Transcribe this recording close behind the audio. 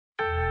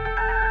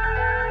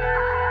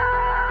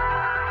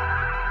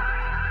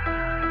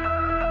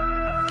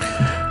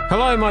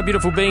Hello, my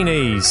beautiful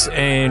beanies,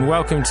 and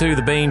welcome to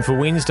The Bean for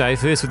Wednesday.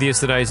 First with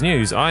yesterday's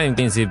news. I am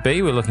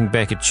NZB. We're looking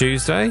back at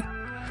Tuesday.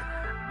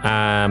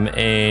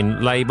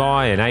 And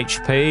lay-by and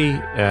HP.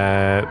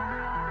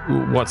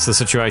 What's the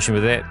situation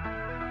with that?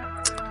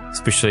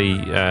 Especially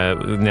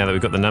now that we've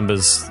got the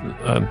numbers,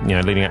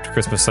 leading up to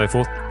Christmas, so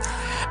forth.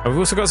 We've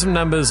also got some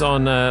numbers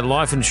on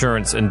life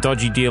insurance and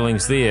dodgy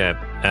dealings there.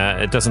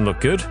 It doesn't look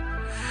good.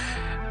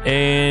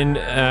 And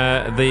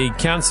the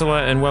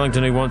councillor in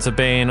Wellington who wants a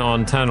ban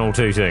on tunnel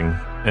tooting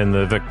in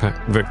the Vic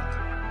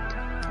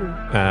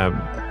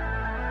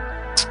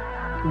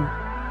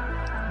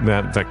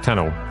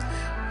Tunnel.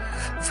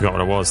 Forgot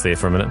what it was there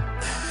for a minute.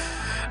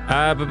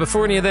 But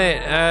before any of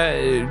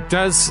that,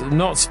 does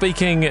not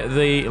speaking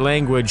the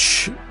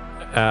language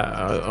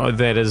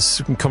that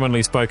is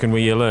commonly spoken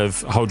where you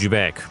live hold you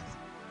back?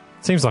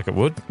 Seems like it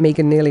would.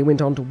 Megan Neely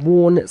went on to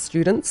warn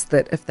students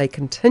that if they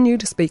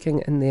continued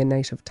speaking in their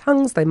native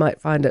tongues, they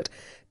might find it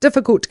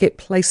difficult to get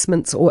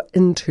placements or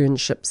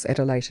internships at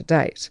a later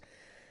date.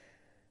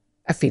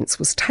 Offence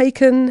was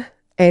taken,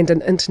 and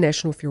an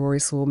international furore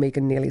saw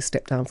Megan Neely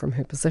step down from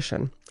her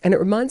position. And it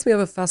reminds me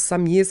of a fuss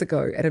some years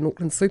ago at an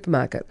Auckland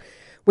supermarket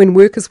when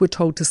workers were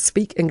told to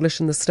speak English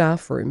in the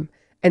staff room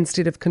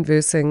instead of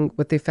conversing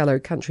with their fellow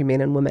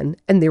countrymen and women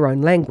in their own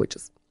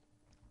languages.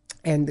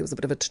 And there was a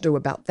bit of a to-do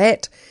about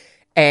that.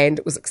 And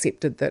it was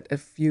accepted that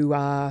if you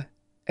are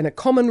in a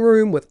common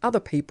room with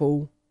other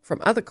people from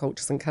other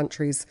cultures and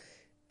countries,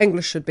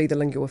 English should be the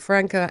lingua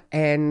franca,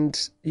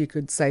 and you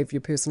could save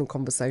your personal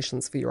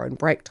conversations for your own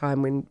break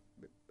time when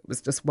it was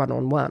just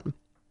one-on-one.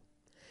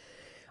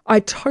 I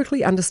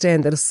totally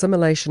understand that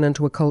assimilation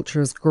into a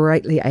culture is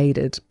greatly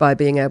aided by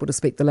being able to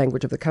speak the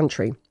language of the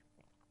country.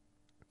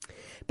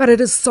 But it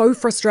is so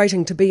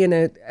frustrating to be in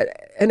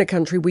a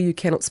country where you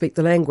cannot speak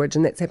the language,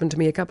 and that's happened to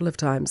me a couple of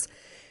times.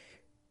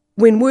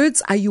 When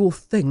words are your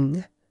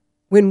thing,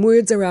 when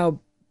words are our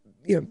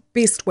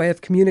best way of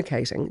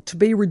communicating, to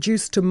be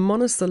reduced to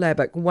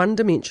monosyllabic,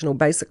 one-dimensional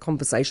basic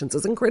conversations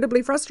is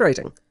incredibly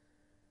frustrating.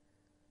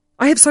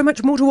 I have so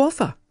much more to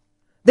offer.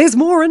 There's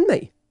more in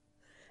me.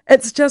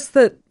 It's just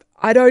that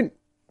I don't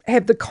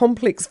have the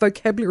complex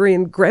vocabulary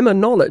and grammar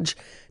knowledge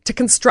to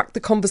construct the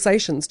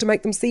conversations, to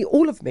make them see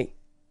all of me,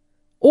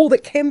 all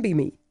that can be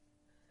me.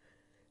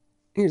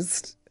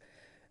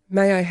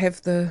 May I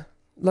have the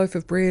loaf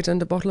of bread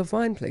and a bottle of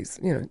wine, please?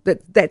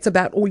 That's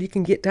about all you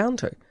can get down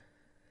to.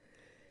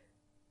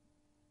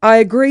 I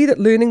agree that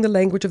learning the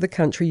language of the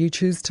country you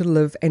choose to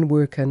live and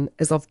work in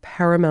is of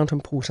paramount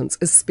importance,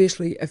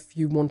 especially if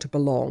you want to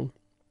belong.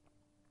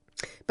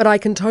 But I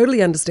can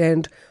totally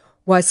understand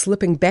why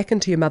slipping back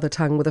into your mother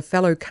tongue with a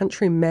fellow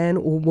countryman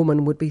or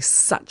woman would be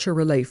such a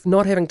relief,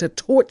 not having to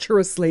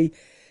tortuously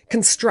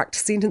construct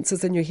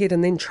sentences in your head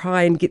and then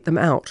try and get them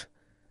out.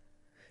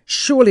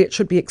 Surely it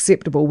should be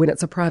acceptable when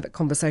it's a private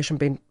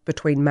conversation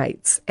between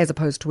mates as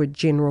opposed to a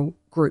general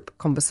group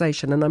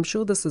conversation. And I'm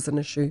sure this is an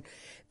issue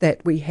that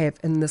we have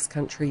in this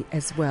country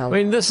as well.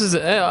 I mean,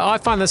 I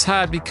find this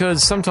hard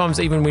because sometimes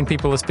even when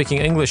people are speaking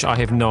English, I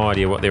have no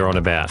idea what they're on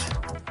about.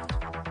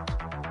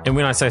 And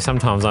when I say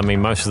sometimes, I mean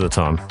most of the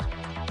time.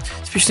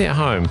 Especially at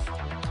home.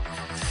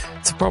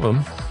 It's a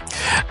problem.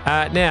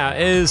 Now,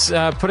 is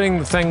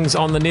putting things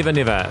on the Never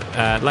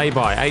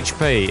lay-by,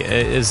 HP,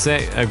 is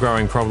that a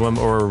growing problem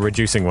or a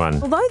reducing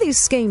one? Although these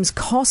schemes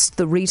cost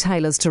the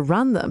retailers to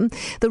run them,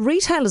 the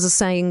retailers are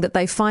saying that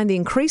they find the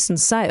increase in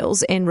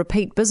sales and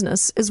repeat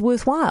business is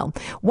worthwhile.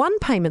 One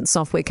payment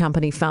software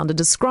company founder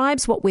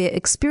describes what we're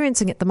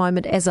experiencing at the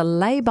moment as a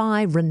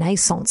lay-by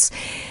renaissance,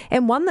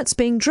 and one that's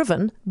being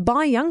driven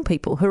by young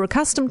people who are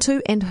accustomed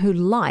to and who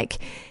like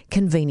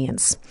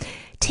convenience.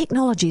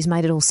 Technology's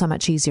made it all so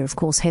much easier, of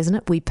course, hasn't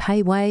it? We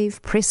pay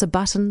wave, press a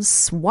button,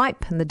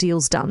 swipe, and the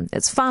deal's done.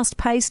 It's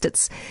fast-paced,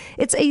 it's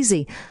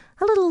easy.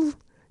 A little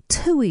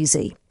too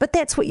easy. But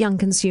that's what young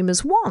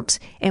consumers want.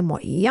 And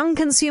what young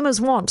consumers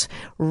want,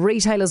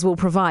 retailers will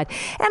provide.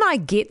 And I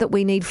get that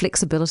we need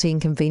flexibility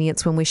and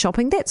convenience when we're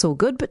shopping. That's all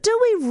good. But do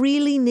we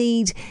really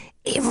need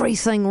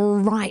everything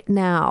right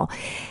now?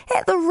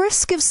 At the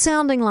risk of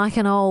sounding like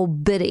an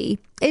old biddy,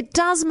 it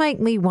does make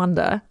me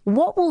wonder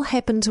what will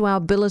happen to our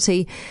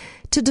ability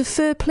to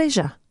defer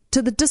pleasure,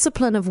 to the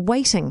discipline of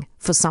waiting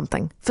for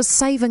something, for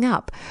saving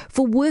up,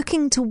 for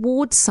working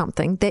towards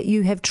something that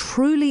you have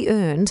truly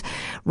earned,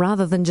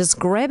 rather than just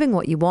grabbing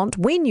what you want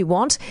when you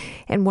want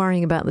and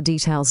worrying about the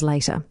details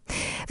later.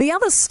 The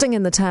other sting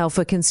in the tail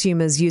for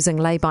consumers using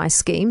lay-by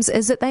schemes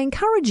is that they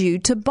encourage you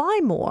to buy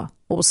more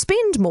or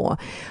spend more,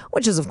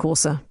 which is, of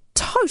course, a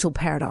total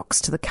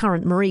paradox to the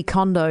current Marie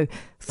Kondo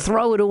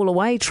throw it all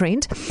away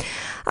trend.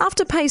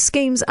 Afterpay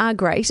schemes are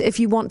great if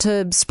you want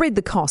to spread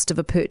the cost of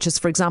a purchase,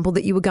 for example,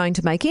 that you were going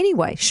to make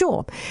anyway,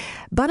 sure.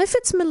 But if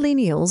it's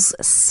millennials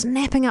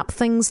snapping up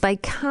things they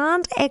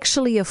can't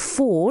actually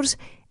afford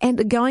and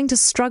are going to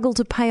struggle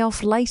to pay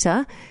off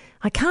later,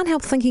 I can't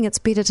help thinking it's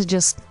better to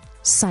just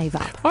save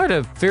up. I had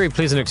a very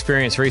pleasant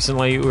experience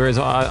recently, whereas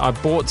I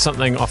bought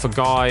something off a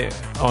guy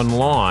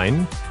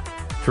online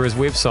through his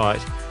website,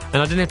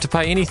 and I didn't have to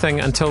pay anything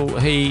until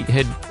he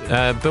had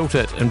built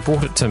it and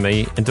brought it to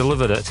me and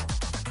delivered it.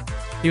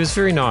 He was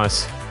very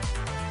nice.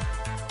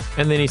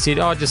 And then he said,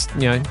 just,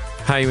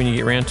 pay when you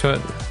get round to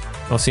it.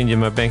 I'll send you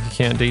my bank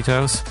account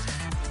details.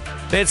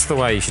 That's the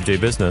way you should do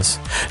business.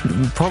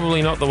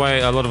 Probably not the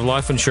way a lot of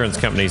life insurance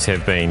companies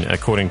have been,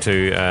 according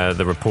to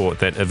the report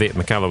that Yvette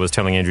McCullough was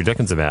telling Andrew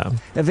Dickens about.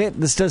 Yvette,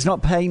 this does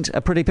not paint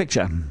a pretty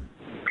picture.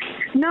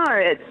 No,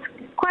 it's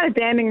quite a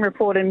damning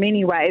report in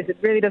many ways. It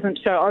really doesn't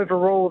show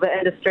overall the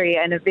industry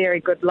in a very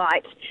good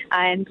light.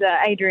 And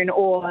Adrian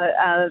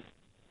Orr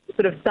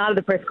sort of started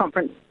the press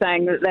conference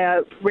saying that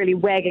they're really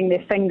wagging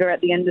their finger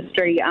at the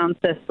industry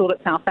to sort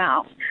itself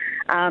out.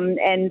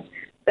 And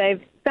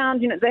they've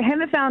found, they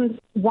haven't found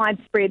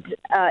widespread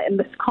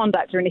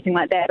misconduct or anything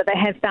like that, but they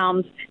have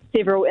found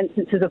several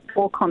instances of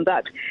poor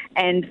conduct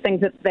and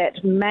things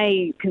that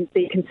may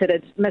be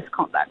considered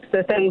misconduct.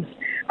 So things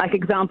like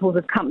examples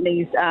of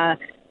companies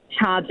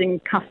charging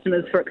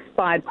customers for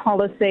expired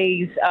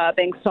policies,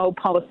 being sold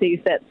policies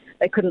that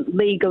they couldn't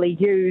legally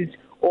use,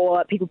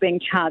 or people being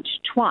charged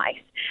twice.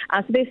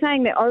 So they're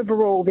saying that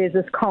overall there's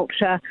this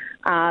culture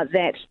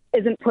that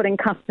isn't putting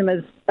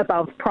customers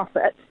above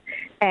profits,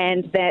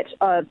 and that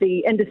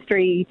the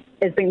industry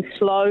has been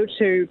slow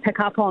to pick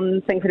up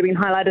on things that have been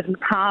highlighted in the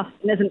past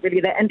and isn't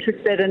really that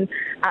interested in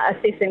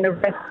assessing the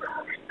risks,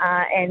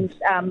 and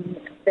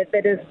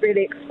that is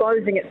really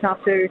exposing itself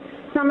to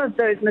some of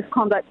those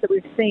misconducts that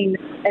we've seen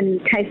in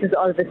cases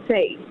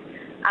overseas.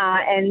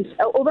 And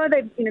although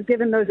they've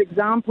given those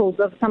examples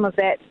of some of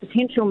that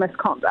potential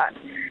misconduct,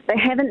 they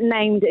haven't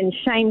named and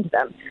shamed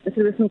them. And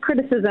so there's some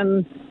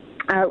criticism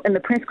in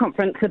the press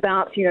conference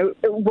about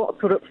what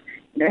sort of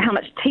how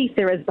much teeth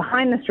there is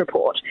behind this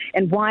report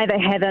and why they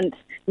haven't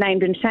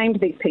named and shamed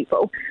these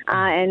people.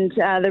 And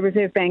the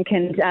Reserve Bank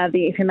and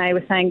the FMA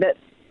were saying that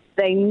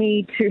they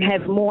need to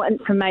have more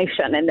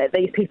information, and that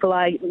these people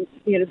are,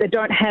 they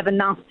don't have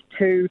enough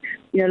to,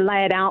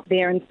 lay it out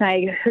there and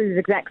say who's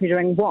exactly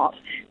doing what.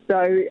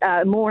 So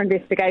more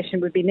investigation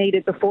would be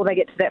needed before they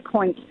get to that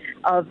point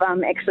of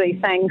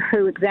actually saying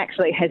who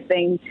exactly has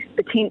been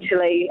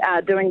potentially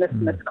doing this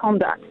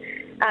misconduct.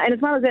 And as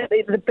well as that,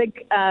 the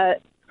big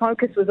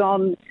focus was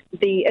on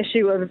the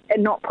issue of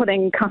not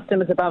putting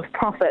customers above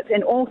profits,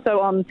 and also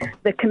on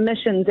the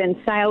commissions and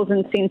sales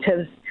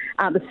incentives,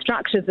 the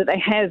structures that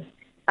they have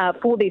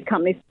for these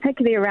companies,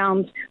 particularly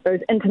around those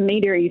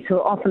intermediaries who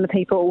are often the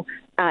people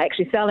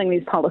actually selling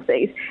these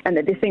policies, and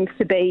that there seems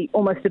to be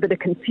almost a bit of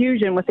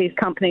confusion with these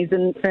companies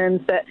and firms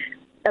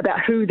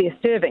about who they're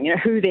serving,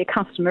 who their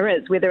customer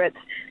is, whether it's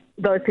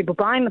those people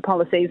buying the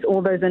policies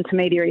or those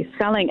intermediaries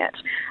selling it.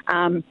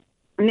 And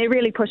they're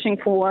really pushing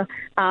for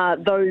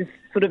those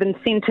sort of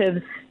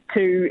incentives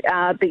to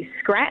be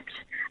scrapped,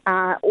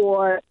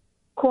 or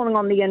calling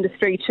on the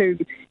industry to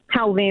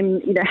tell them,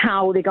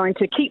 how they're going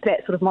to keep that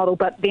sort of model,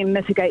 but then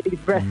mitigate these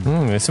risks.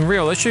 There's some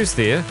real issues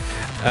there.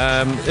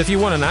 If you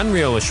want an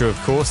unreal issue, of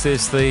course,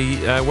 there's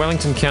the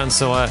Wellington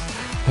councillor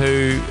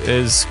who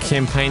is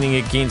campaigning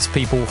against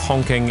people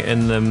honking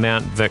in the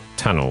Mount Vic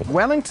tunnel.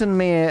 Wellington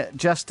Mayor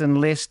Justin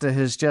Lester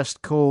has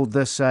just called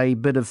this a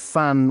bit of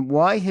fun.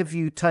 Why have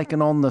you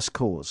taken on this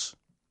cause?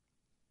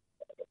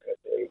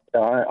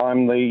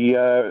 I'm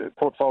the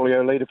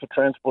portfolio leader for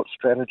transport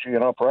strategy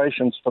and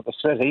operations for the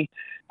city.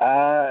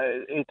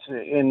 It's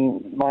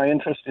in my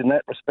interest in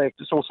that respect.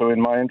 It's also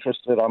in my interest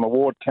that I'm a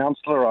ward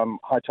councillor. I'm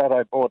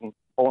Haitaro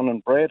born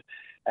and bred.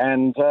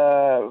 And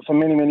for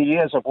many, many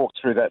years I've walked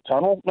through that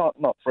tunnel.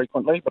 Not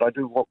frequently, but I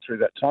do walk through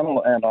that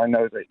tunnel, and I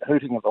know that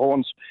hooting of the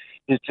horns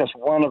is just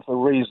one of the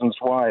reasons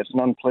why it's an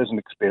unpleasant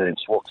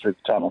experience to walk through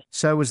the tunnel.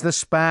 So was this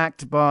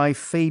sparked by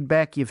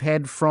feedback you've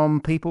had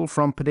from people,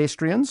 from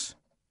pedestrians?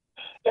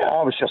 Yeah,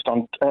 I was just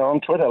on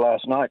Twitter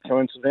last night,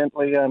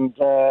 coincidentally, and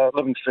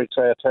Living Street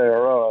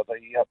Aotearoa, the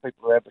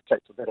people who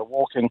advocate for better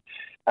walking,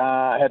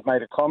 had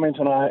made a comment,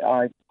 and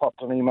I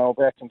popped an email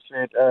back and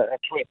said, a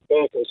tweet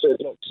back and said,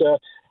 look,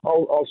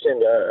 I'll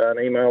send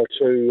an email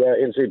to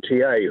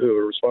NZTA, who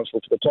are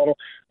responsible for the tunnel,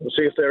 and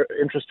see if they're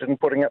interested in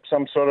putting up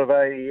some sort of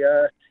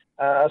a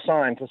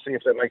sign to see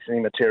if that makes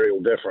any material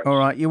difference. All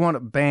right, you want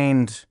it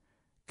banned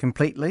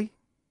completely?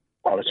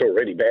 Oh, it's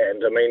already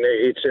banned. I mean,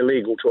 it's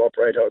illegal to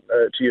operate,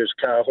 to use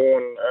car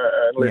horn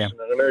unless in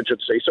an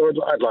emergency. So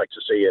I'd like to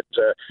see it,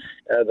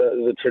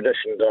 the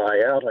tradition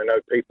die out. I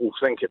know people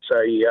think it's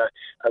a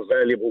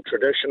valuable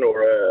tradition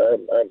or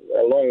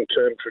a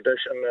long-term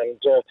tradition,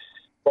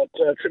 but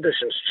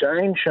traditions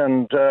change,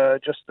 and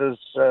just as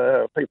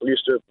people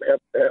used to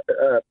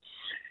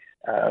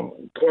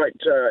quite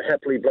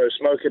happily blow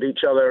smoke at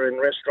each other in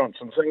restaurants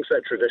and things,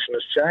 that tradition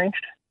has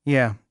changed.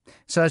 Yeah.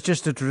 So it's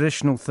just a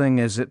traditional thing,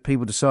 is that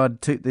people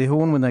decide to toot their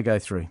horn when they go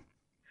through?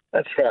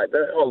 That's right.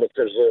 Oh, look,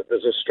 there's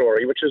a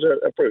story, which is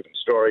a proven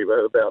story,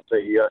 about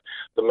the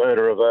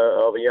murder of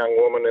a young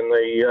woman in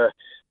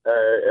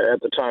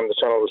at the time the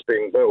tunnel was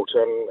being built,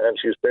 and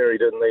she was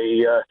buried in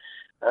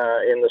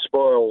the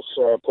spoils,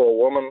 poor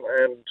woman,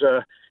 and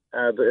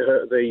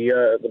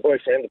the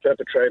boyfriend, the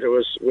perpetrator,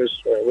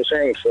 was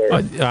hanged for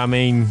it. I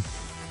mean,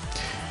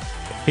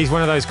 He's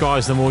one of those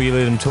guys, the more you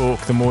let him talk,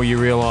 the more you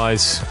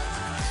realise,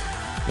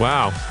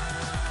 wow,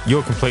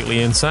 you're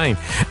completely insane.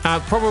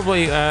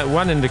 Probably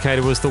one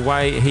indicator was the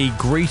way he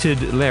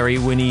greeted Larry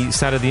when he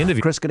started the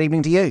interview. Chris, good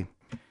evening to you.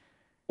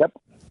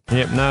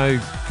 Yep, no,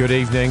 good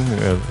evening,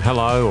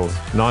 hello, or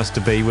nice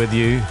to be with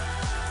you.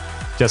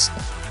 Just,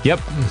 yep.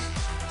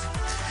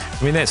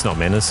 I mean, that's not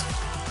manners.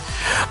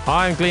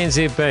 I'm Glenn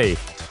ZB,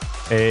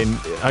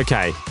 and,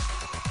 okay,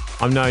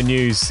 I'm no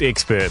news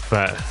expert,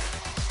 but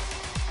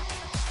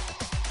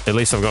at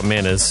least I've got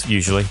manners,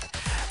 usually.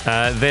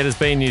 That has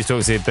been News Talk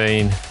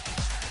ZB.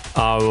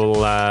 I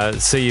will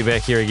see you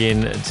back here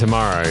again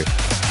tomorrow.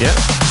 Yep.